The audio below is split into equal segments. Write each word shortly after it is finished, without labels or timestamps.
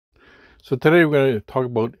So today we're going to talk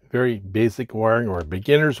about very basic wiring or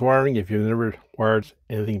beginner's wiring. If you've never wired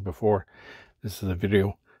anything before, this is a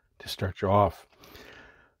video to start you off.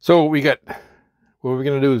 So what we're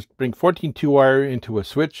going to do is bring 14-2 wire into a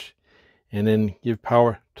switch and then give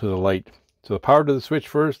power to the light. So the power to the switch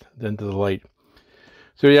first, then to the light.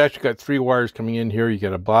 So you actually got 3 wires coming in here. You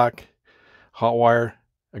got a black hot wire,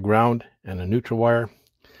 a ground, and a neutral wire.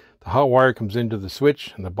 The hot wire comes into the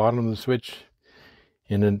switch and the bottom of the switch.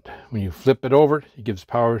 And then when you flip it over, it gives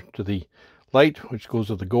power to the light, which goes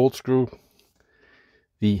to the gold screw.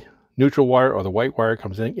 The neutral wire or the white wire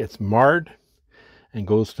comes in, gets marred, and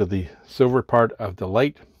goes to the silver part of the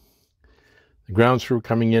light. The ground screw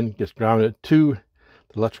coming in gets grounded to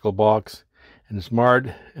the electrical box, and it's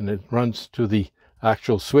marred, and it runs to the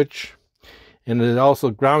actual switch. And it is also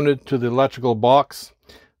grounded to the electrical box.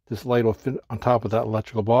 This light will fit on top of that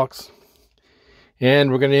electrical box.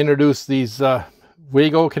 And we're going to introduce these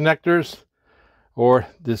Wago connectors or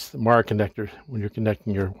this Mar connector when you're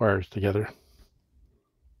connecting your wires together.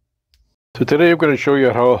 So today I'm going to show you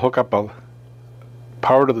how to hook up a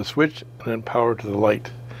power to the switch and then power to the light.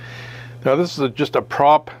 Now this is just a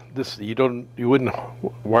prop. This you wouldn't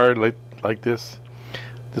wire it like this.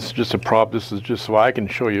 This is just a prop. This is just so I can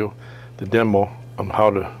show you the demo on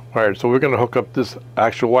how to wire it. So we're going to hook up this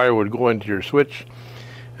actual wire would go into your switch,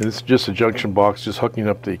 and this is just a junction box, just hooking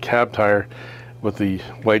up the cab tire with the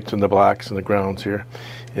whites and the blacks and the grounds here.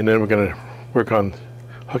 And then we're going to work on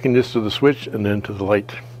hooking this to the switch and then to the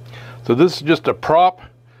light. So this is just a prop.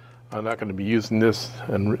 I'm not going to be using this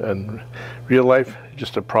in real life,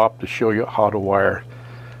 just a prop to show you how to wire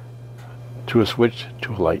to a switch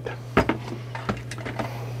to a light.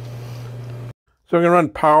 So I'm going to run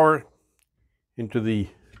power into the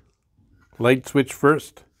light switch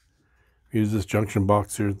first. Use this junction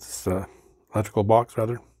box here, this electrical box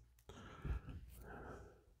rather.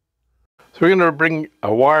 So we're going to bring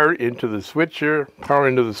a wire into the switch here, power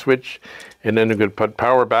into the switch, and then we're going to put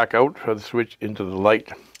power back out of the switch into the light.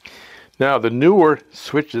 Now the newer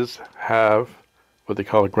switches have what they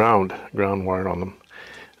call a ground wire on them.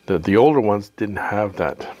 The older ones didn't have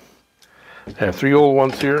that. I have 3 old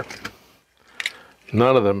ones here.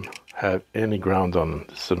 None of them have any grounds on them.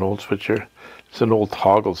 This is an old switch here. It's an old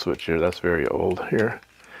toggle switch here. That's very old here.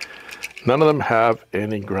 None of them have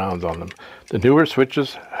any grounds on them. The newer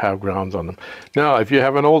switches have grounds on them. Now, if you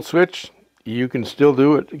have an old switch, you can still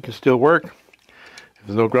do it. It can still work. If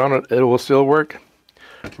there's no ground on it, it will still work.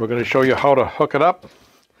 We're going to show you how to hook it up.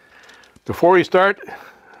 Before we start,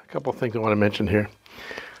 a couple of things I want to mention here.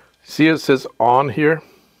 See, it says on here,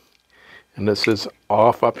 and it says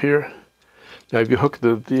off up here. Now, if you hook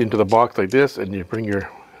into the box like this, and you bring your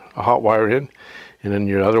hot wire in, and then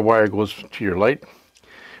your other wire goes to your light,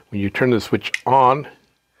 when you turn the switch on, it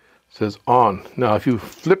says on. Now, if you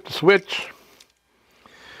flip the switch,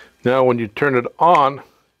 now when you turn it on,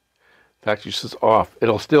 it actually says off.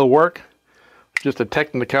 It'll still work. Just a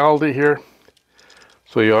technicality here.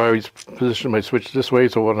 So you always position my switch this way,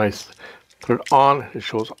 so when I put it on, it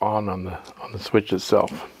shows on the switch itself.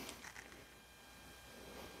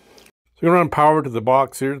 So you're going to run power to the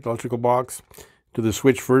box here, the electrical box, to the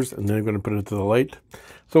switch first, and then I'm going to put it to the light.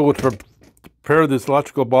 So to prepare this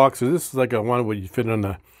electrical box, so this is like a one where you fit on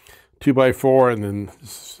a 2x4, and then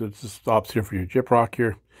it just stops here for your gyprock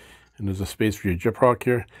here, and there's a space for your gyprock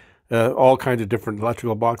here. All kinds of different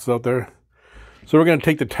electrical boxes out there. So we're going to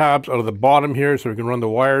take the tabs out of the bottom here so we can run the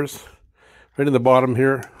wires right in the bottom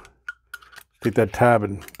here. Take that tab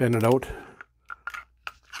and bend it out.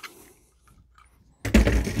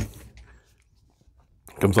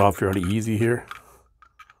 Comes off fairly easy here.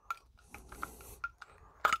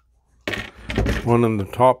 One on the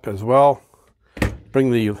top as well.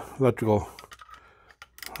 Bring the electrical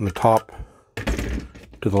on the top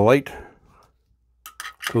to the light.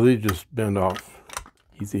 So these just bend off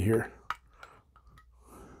easy here.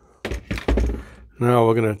 Now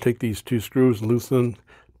we're going to take these 2 screws and loosen them,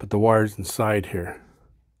 put the wires inside here.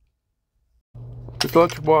 This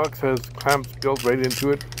electric box has clamps built right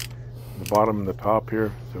into it, the bottom and the top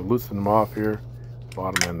here. So loosen them off here,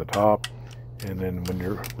 bottom and the top. And then when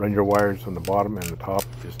you run your wires on the bottom and the top,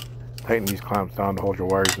 just tighten these clamps down to hold your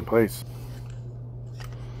wires in place.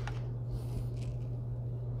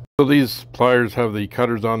 So these pliers have the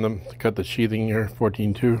cutters on them to cut the sheathing here,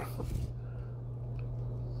 14-2.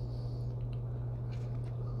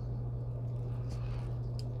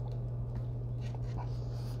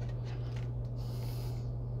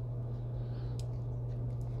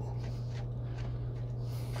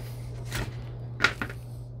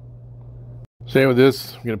 Same with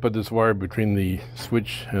this. I'm going to put this wire between the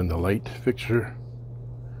switch and the light fixture.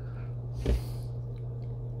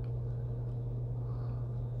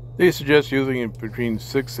 They suggest using between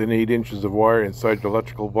 6 and 8 inches of wire inside the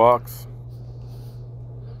electrical box.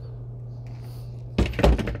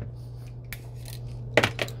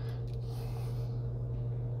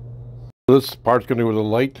 This part's going to go with the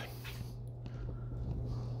light.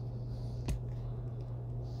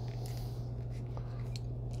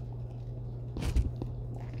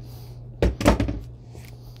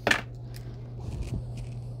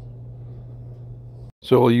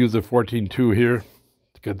 So we'll use the 14-2 here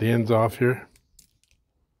to get the ends off here.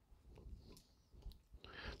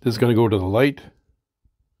 This is going to go to the light.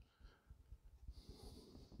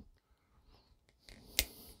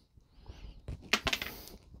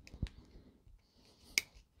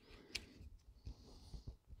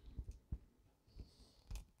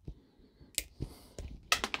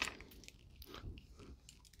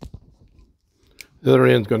 The other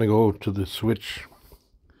end's going to go to the switch.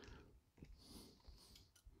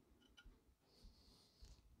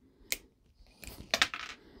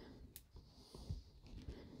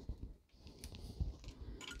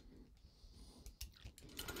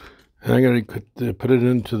 And I'm going to put it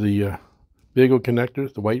into the Wago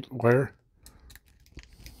connector, the white wire.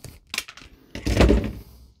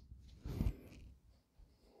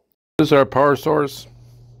 This is our power source.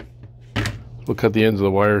 We'll cut the ends of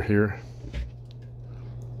the wire here.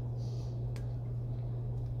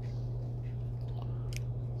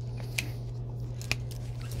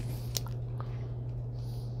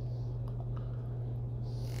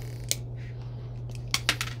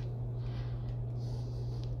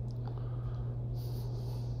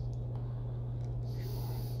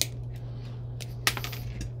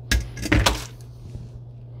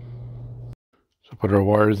 So put our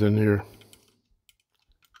wires in here.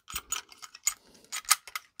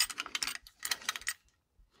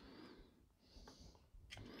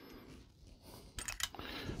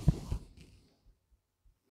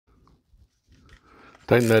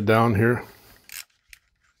 Tighten that down here.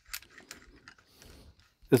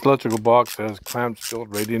 This electrical box has clamps built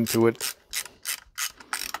right into it.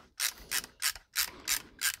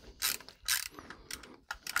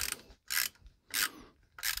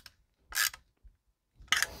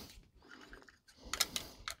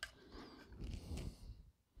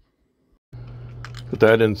 Put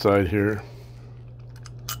that inside here.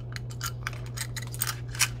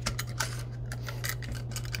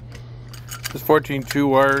 This 14-2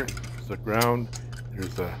 wire is the ground.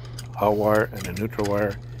 There's a hot wire and a neutral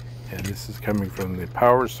wire, and this is coming from the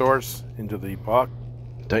power source into the box.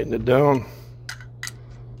 Tighten it down.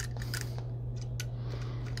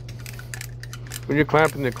 When you're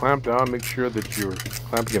clamping the clamp down, make sure that you're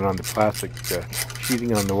clamping it on the plastic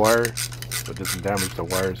sheeting on the wire so it doesn't damage the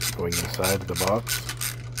wires going inside of the box.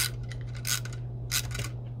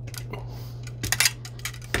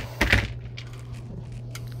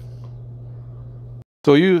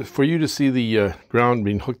 So for you to see the ground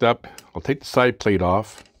being hooked up, I'll take the side plate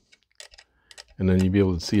off, and then you'll be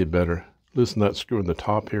able to see it better. Loosen that screw in the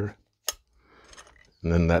top here,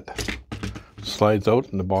 and then that slides out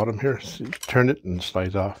in the bottom here. So you turn it and it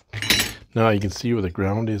slides off. Now you can see where the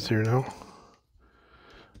ground is here now.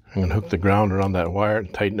 I'm going to hook the ground around that wire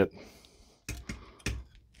and tighten it.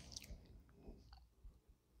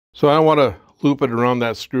 So I want to loop it around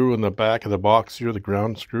that screw in the back of the box here, the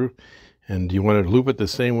ground screw. And you want to loop it the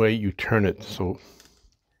same way you turn it. So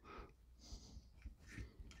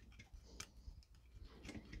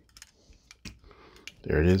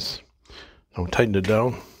there it is. Now tighten it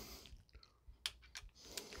down.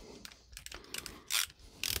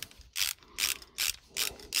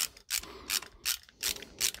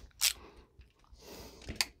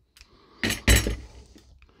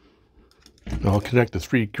 Now I'll connect the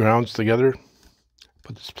 3 grounds together.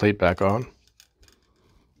 Put this plate back on.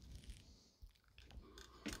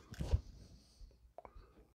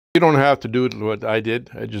 You don't have to do what I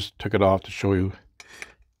did. I just took it off to show you.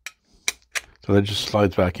 So that just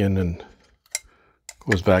slides back in and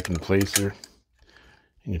goes back into place there.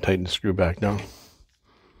 And you tighten the screw back down.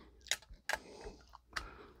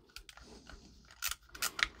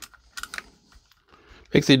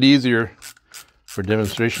 Makes it easier for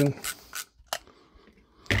demonstration.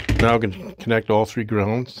 Now I can connect all 3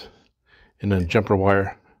 grounds and then jumper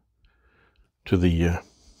wire to the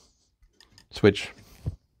switch.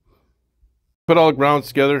 Put all the grounds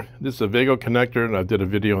together. This is a Wago connector, and I did a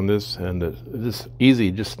video on this, and this easy,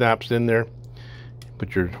 just snaps in there.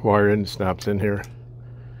 Put your wire in, snaps in here.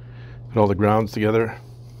 Put all the grounds together.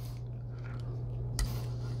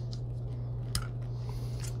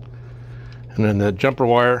 And then that jumper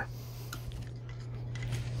wire,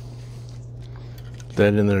 put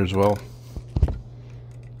that in there as well.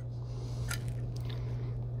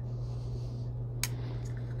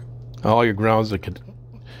 all your grounds that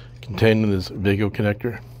contained in this Vigo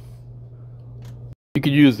connector. You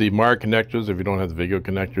could use the MAR connectors if you don't have the Vigo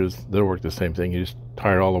connectors. They'll work the same thing. You just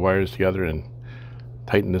tie all the wires together and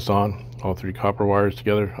tighten this on. All 3 copper wires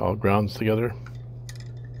together, all grounds together.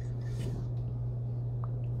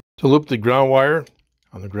 So loop the ground wire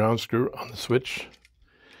on the ground screw on the switch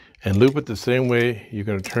and loop it the same way you're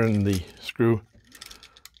going to turn the screw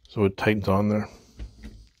so it tightens on there.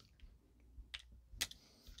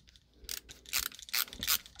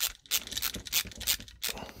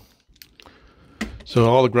 So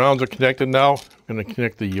all the grounds are connected now. I'm going to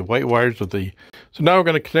connect the white wires with the... So now we're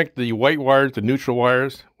going to connect the white wires, the neutral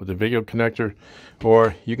wires, with the Vigo connector,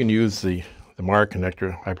 or you can use the MAR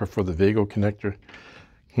connector. I prefer the Vigo connector.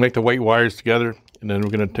 Connect the white wires together, and then we're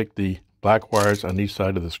going to take the black wires on each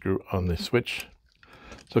side of the screw on the switch.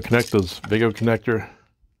 So connect those Vigo connector.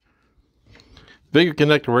 Vigo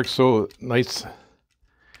connector works so nice.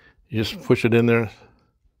 You just push it in there,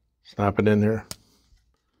 snap it in there,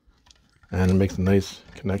 and it makes a nice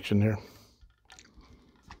connection there.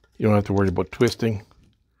 You don't have to worry about twisting.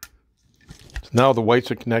 So now the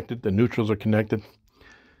whites are connected, the neutrals are connected,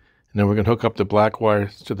 and then we're going to hook up the black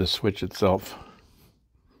wires to the switch itself.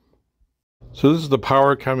 So this is the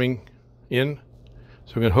power coming in.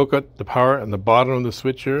 So we're going to hook up the power on the bottom of the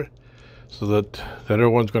switch here so that the other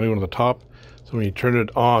one's going to go to the top. So when you turn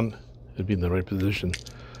it on, it'll be in the right position.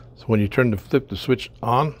 So when you flip the switch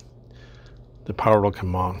on, the power will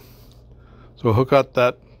come on. So we'll hook up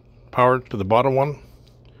that power to the bottom one.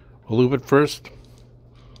 We'll loop it first.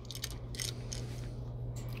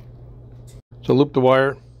 So loop the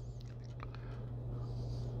wire.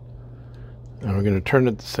 And we're going to turn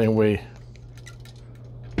it the same way.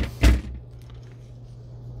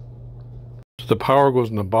 So the power goes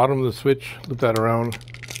in the bottom of the switch. Loop that around.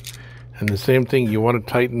 And the same thing, you want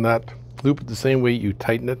to tighten that. Loop it the same way you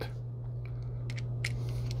tighten it.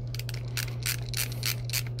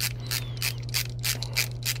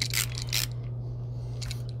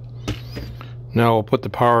 Now we'll put the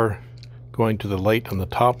power going to the light on the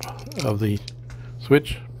top of the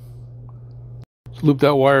switch. So loop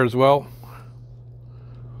that wire as well.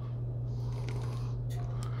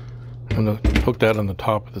 I'm going to hook that on the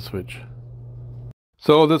top of the switch.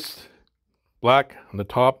 So this black on the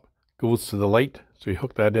top goes to the light. So you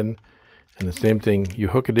hook that in, and the same thing, you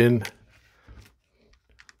hook it in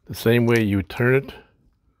the same way you turn it,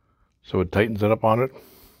 so it tightens it up on it.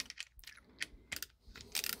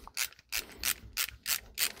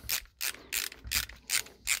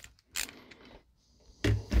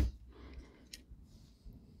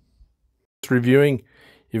 Reviewing,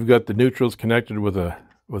 you've got the neutrals connected with the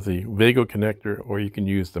Vigo connector, or you can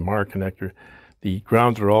use the MAR connector. The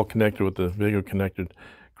grounds are all connected with the Vigo connector,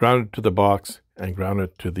 grounded to the box and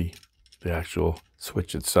grounded to the actual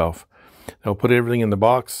switch itself. Now we'll put everything in the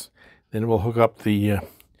box, then we'll hook up the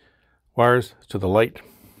wires to the light.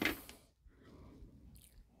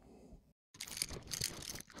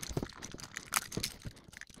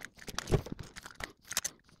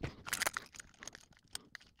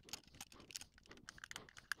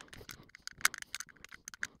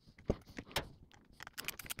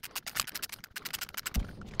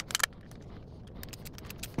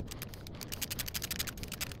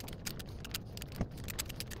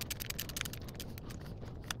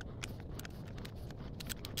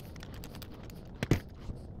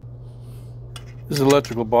 This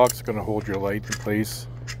electrical box is going to hold your light in place.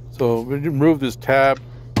 So when you remove this tab,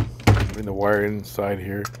 bring the wire inside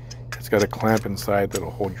here. It's got a clamp inside that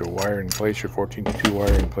will hold your wire in place, your 14-2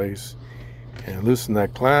 wire in place. And loosen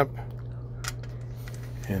that clamp.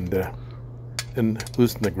 And then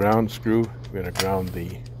loosen the ground screw. We're going to ground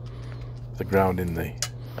the ground in the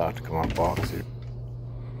octagon box here.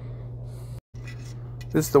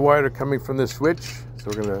 This is the wire coming from the switch. So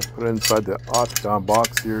we're going to put it inside the octagon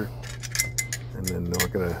box here. And then we're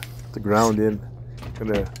going to put the ground in.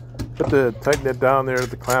 Going to tighten it down there,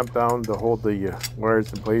 the clamp down to hold the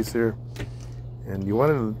wires in place here. And you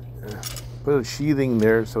want to put a sheathing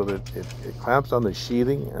there so that it clamps on the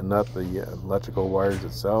sheathing and not the electrical wires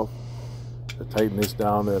itself. To tighten this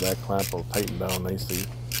down there, that clamp will tighten down nicely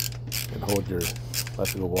and hold your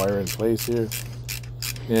electrical wire in place here.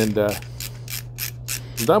 And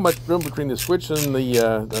there's not much room between the switch and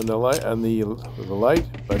the light,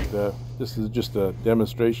 but this is just a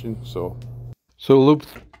demonstration. So loop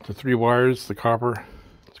the 3 wires, the copper,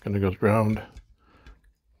 it's going to go ground.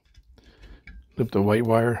 Loop the white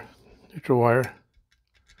wire, neutral wire.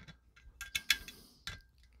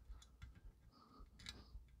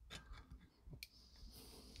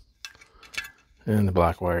 And the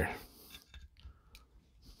black wire.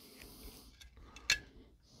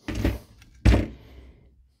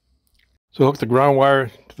 So hook the ground wire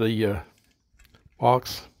to the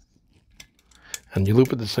box, and you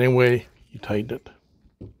loop it the same way you tighten it.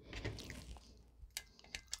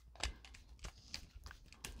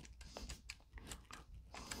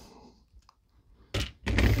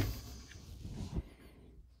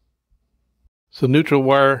 So neutral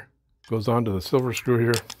wire goes onto the silver screw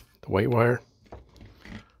here, the white wire.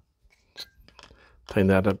 Just tighten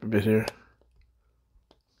that up a bit here.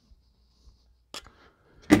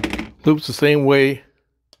 Loops the same way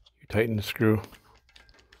you tighten the screw.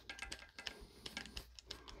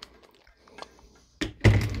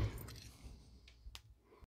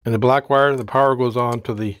 And the black wire, the power goes on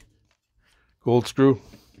to the gold screw.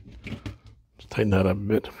 Just tighten that up a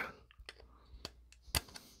bit.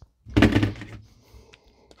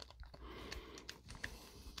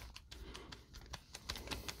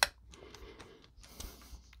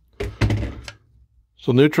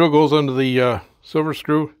 So neutral goes under the silver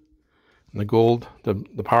screw, and the gold,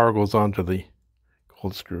 the power goes onto the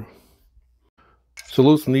gold screw. So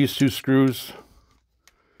loosen these two screws,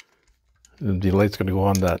 and the light's going to go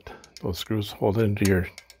on those screws. Hold it into your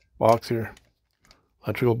box here,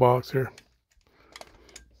 electrical box here.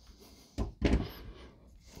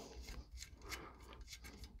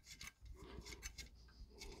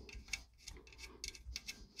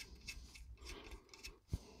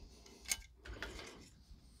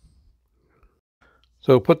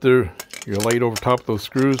 So put your light over top of those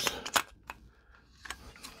screws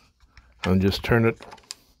and just turn it,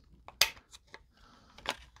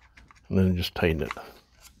 and then just tighten it.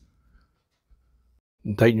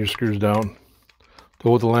 And tighten your screws down to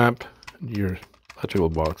hold the lamp into your electrical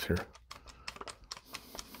box here.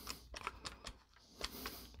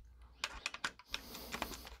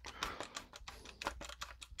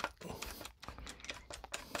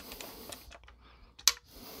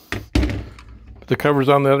 The covers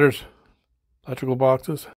on the others electrical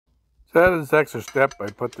boxes. So that is this extra step. I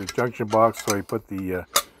put the junction box, so I put the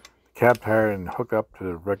cap tire and hook up to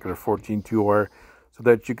the regular 14-2 wire so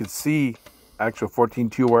that you could see actual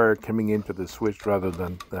 14-2 wire coming into the switch rather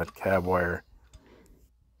than that cab wire.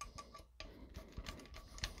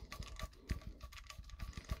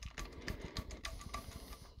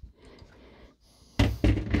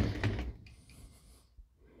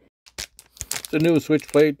 The new switch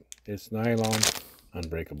plate is nylon,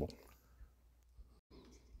 unbreakable.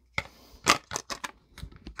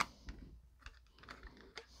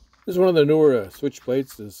 This is one of the newer switch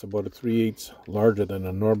plates. It's about a 3/8 larger than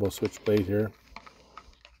a normal switch plate here.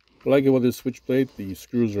 I like it with this switch plate. The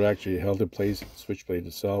screws are actually held in place at the switch plate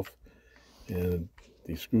itself, and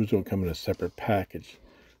the screws don't come in a separate package,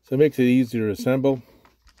 so it makes it easier to assemble.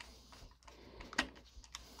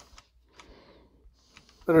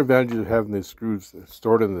 Another advantage of having the screws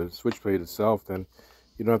stored in the switch plate itself, then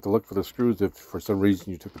you don't have to look for the screws if for some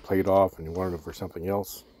reason you took the plate off and you wanted it for something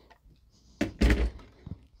else.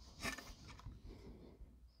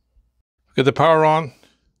 Get the power on.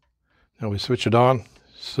 Now we switch it on.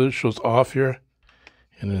 So it shows off here,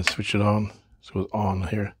 and then switch it on. So it's on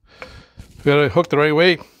here. We got it hooked the right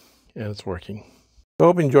way, and it's working. I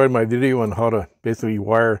hope you enjoyed my video on how to basically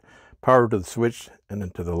wire power to the switch and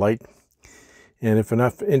then to the light. And if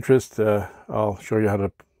enough interest, I'll show you how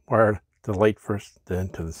to wire the light first, then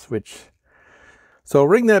to the switch. So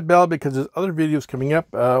ring that bell because there's other videos coming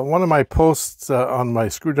up. One of my posts on my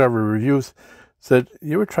screwdriver reviews said,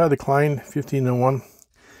 you ever try the Klein 15-in-1?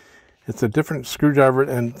 It's a different screwdriver,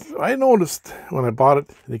 and I noticed when I bought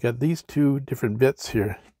it, they got these two different bits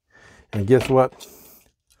here. And guess what?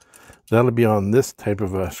 That'll be on this type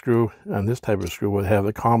of a screw, and this type of screw will have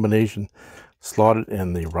the combination slotted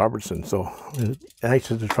in the Robertson. So I'm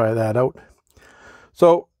anxious to try that out.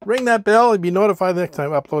 So ring that bell and be notified the next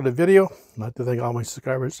time I upload a video. I'd like to thank all my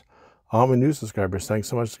subscribers, all my new subscribers. Thanks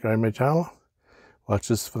so much for subscribing to my channel. Watch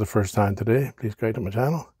this for the first time today. Please subscribe to my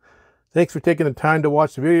channel. Thanks for taking the time to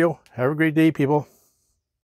watch the video. Have a great day, people.